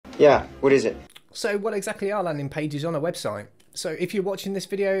Yeah, what is it? So what exactly are landing pages on a website? So if you're watching this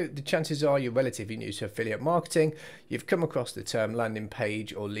video, the chances are you're relatively new to affiliate marketing, you've come across the term landing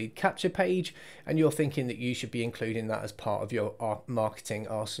page or lead capture page, and you're thinking that you should be including that as part of your marketing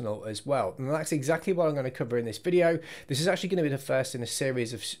arsenal as well. And that's exactly what I'm going to cover in this video. This is actually going to be the first in a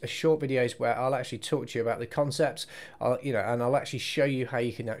series of short videos where I'll actually talk to you about the concepts, and I'll actually show you how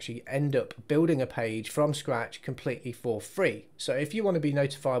you can actually end up building a page from scratch completely for free. So if you want to be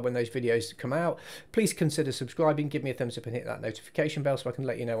notified when those videos come out, please consider subscribing, give me a thumbs up and hit that notification bell so I can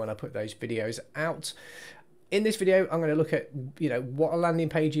let you know when I put those videos out. In this video, I'm going to look at what a landing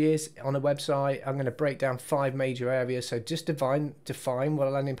page is on a website. I'm going to break down 5 major areas. So just define what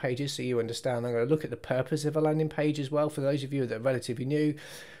a landing page is so you understand. I'm going to look at the purpose of a landing page as well for those of you that are relatively new.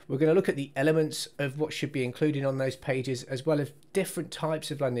 We're going to look at the elements of what should be included on those pages, as well as different types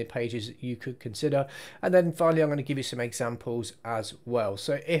of landing pages that you could consider. And then finally, I'm going to give you some examples as well.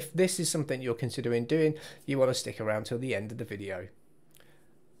 So if this is something you're considering doing, you want to stick around till the end of the video.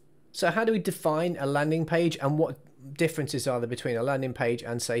 So how do we define a landing page, and what differences are there between a landing page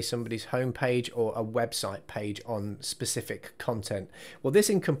and say somebody's home page or a website page on specific content? Well, this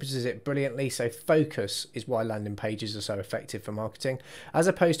encompasses it brilliantly. So focus is why landing pages are so effective for marketing, as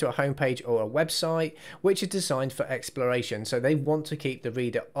opposed to a home page or a website, which is designed for exploration. So they want to keep the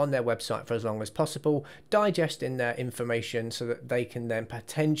reader on their website for as long as possible, digesting their information so that they can then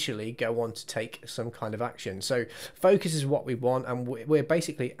potentially go on to take some kind of action. So focus is what we want, and we're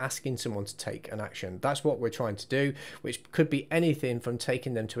basically asking someone to take an action. That's what we're trying to do, which could be anything from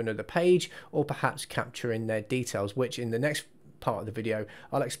taking them to another page or perhaps capturing their details, which in the next part of the video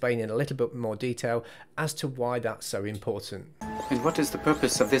I'll explain in a little bit more detail as to why that's so important. And what is the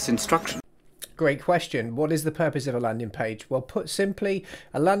purpose of this instruction? Great question. What is the purpose of a landing page? Well, put simply,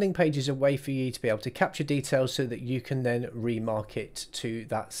 a landing page is a way for you to be able to capture details so that you can then remarket to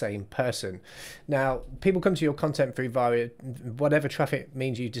that same person. Now, people come to your content through via whatever traffic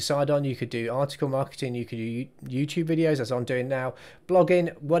means you decide on. You could do article marketing, you could do YouTube videos, as I'm doing now,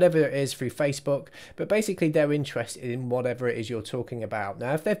 blogging, whatever it is, through Facebook. But basically, they're interested in whatever it is you're talking about.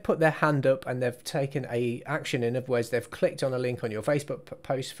 Now, if they've put their hand up and they've taken a action, in other words, they've clicked on a link on your Facebook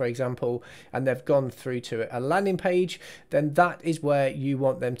post, for example, and they've gone through to a landing page, then that is where you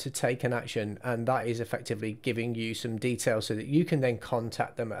want them to take an action, and that is effectively giving you some details so that you can then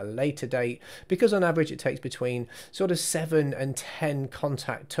contact them at a later date, because on average it takes between sort of 7 and 10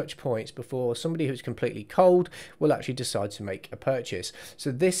 contact touch points before somebody who's completely cold will actually decide to make a purchase. So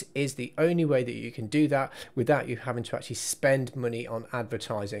this is the only way that you can do that without you having to actually spend money on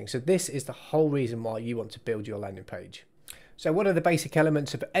advertising. So this is the whole reason why you want to build your landing page. So what are the basic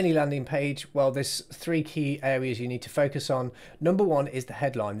elements of any landing page? Well, there's 3 key areas you need to focus on. Number 1 is the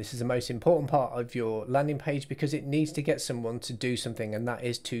headline. This is the most important part of your landing page because it needs to get someone to do something, and that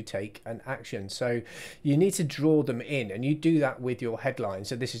is to take an action. So you need to draw them in, and you do that with your headline.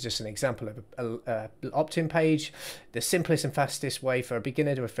 So this is just an example of a opt-in page. The simplest and fastest way for a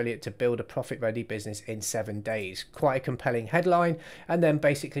beginner to affiliate to build a profit-ready business in 7 days. Quite a compelling headline. And then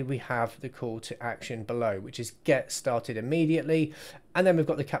basically we have the call to action below, which is get started immediately. And then we've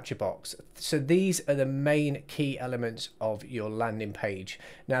got the capture box. So these are the main key elements of your landing page.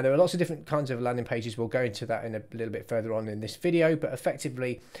 Now, there are lots of different kinds of landing pages. We'll go into that in a little bit further on in this video, but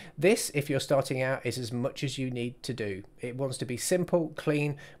effectively this, if you're starting out, is as much as you need to do. It wants to be simple,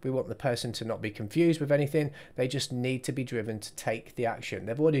 clean. We want the person to not be confused with anything. They just need to be driven to take the action.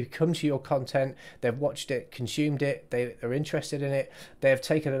 They've already come to your content, they've watched it, consumed it, they are interested in it, they have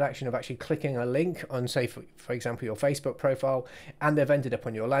taken an action of actually clicking a link on, say, for example, your Facebook profile, and they've ended up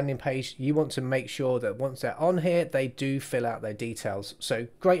on your landing page. You want to make sure that once they're on here, they do fill out their details. So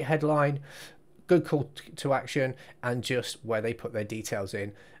great headline, good call to action, and just where they put their details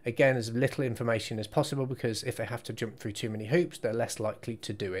in. Again, as little information as possible, because if they have to jump through too many hoops, they're less likely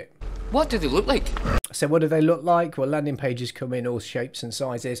to do it. What do they look like? So what do they look like? Well, landing pages come in all shapes and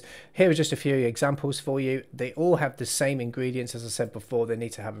sizes. Here are just a few examples for you. They all have the same ingredients. As I said before, they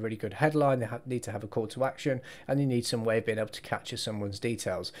need to have a really good headline, they need to have a call to action, and you need some way of being able to capture someone's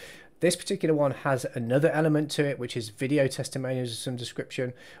details. This particular one has another element to it, which is video testimonials of some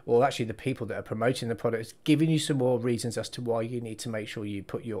description, or actually the people that are promoting the product, giving you some more reasons as to why you need to make sure you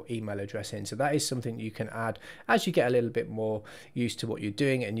put your email address in. So that is something you can add as you get a little bit more used to what you're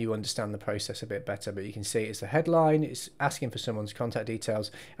doing and you understand the process a bit better. But you can see it's the headline, it's asking for someone's contact details,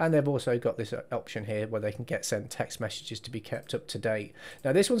 and they've also got this option here where they can get sent text messages to be kept up to date.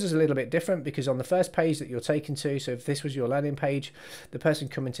 Now this one's is a little bit different because on the first page that you're taken to, so if this was your landing page, the person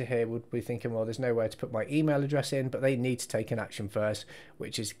coming to here would be thinking, well, there's nowhere to put my email address in, but they need to take an action first,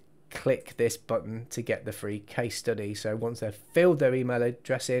 which is click this button to get the free case study. So once they've filled their email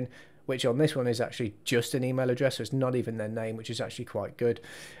address in, which on this one is actually just an email address, so it's not even their name, which is actually quite good,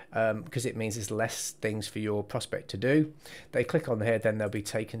 because it means there's less things for your prospect to do. They click on here, then they'll be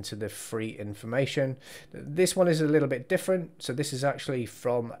taken to the free information. This one is a little bit different. So this is actually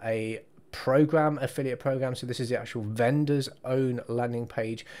from a affiliate program. So this is the actual vendor's own landing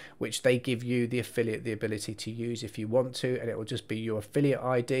page, which they give you, the affiliate, the ability to use if you want to, and it will just be your affiliate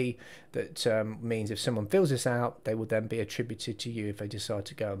ID. That means if someone fills this out, they will then be attributed to you if they decide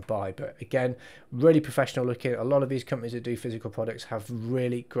to go and buy. But again, really professional looking. A lot of these companies that do physical products have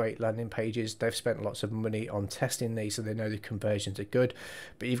really great landing pages. They've spent lots of money on testing these, so they know the conversions are good.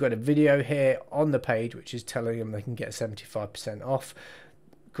 But you've got a video here on the page which is telling them they can get 75% off.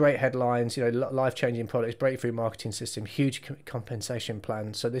 Great headlines, you know, life-changing products, breakthrough marketing system, huge compensation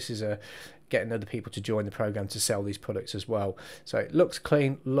plan. So this is getting other people to join the program to sell these products as well. So it looks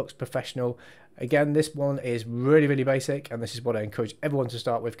clean, looks professional. Again, this one is really, really basic, and this is what I encourage everyone to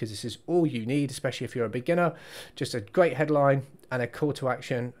start with, because this is all you need, especially if you're a beginner. Just a great headline and a call to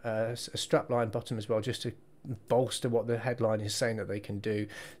action, a strapline bottom as well, just to bolster what the headline is saying that they can do.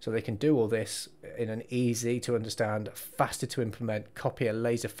 So they can do all this in an easy to understand, faster to implement, copy a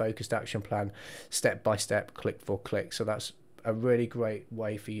laser focused action plan, step by step, click for click. So that's a really great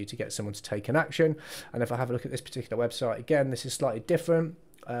way for you to get someone to take an action. And if I have a look at this particular website, again, this is slightly different.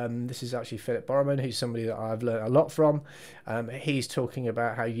 This is actually Philip Borman, who's somebody that I've learned a lot from. He's talking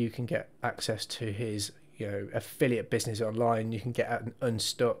about how you can get access to his affiliate business online. You can get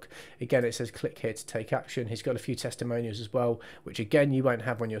unstuck. Again, it says click here to take action. He's got a few testimonials as well, which again you won't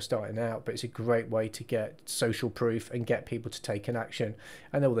have when you're starting out, but it's a great way to get social proof and get people to take an action.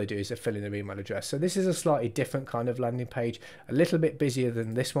 And all they do is they fill in their email address. So this is a slightly different kind of landing page, a little bit busier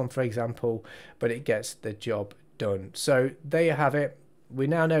than this one, for example, but it gets the job done. So there you have it. We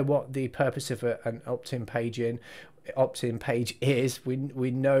now know what the purpose of an opt-in page is. We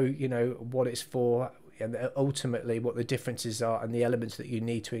know what it's for, and ultimately what the differences are and the elements that you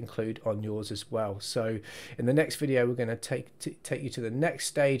need to include on yours as well. So in the next video, we're going to take you to the next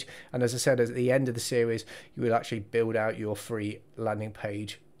stage, and as I said, at the end of the series, you will actually build out your free landing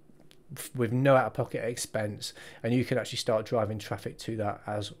page with no out-of-pocket expense, and you can actually start driving traffic to that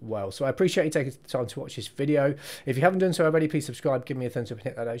as well. So I appreciate you taking the time to watch this video. If you haven't done so already, please subscribe, give me a thumbs up and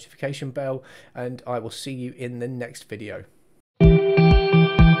hit that notification bell, and I will see you in the next video.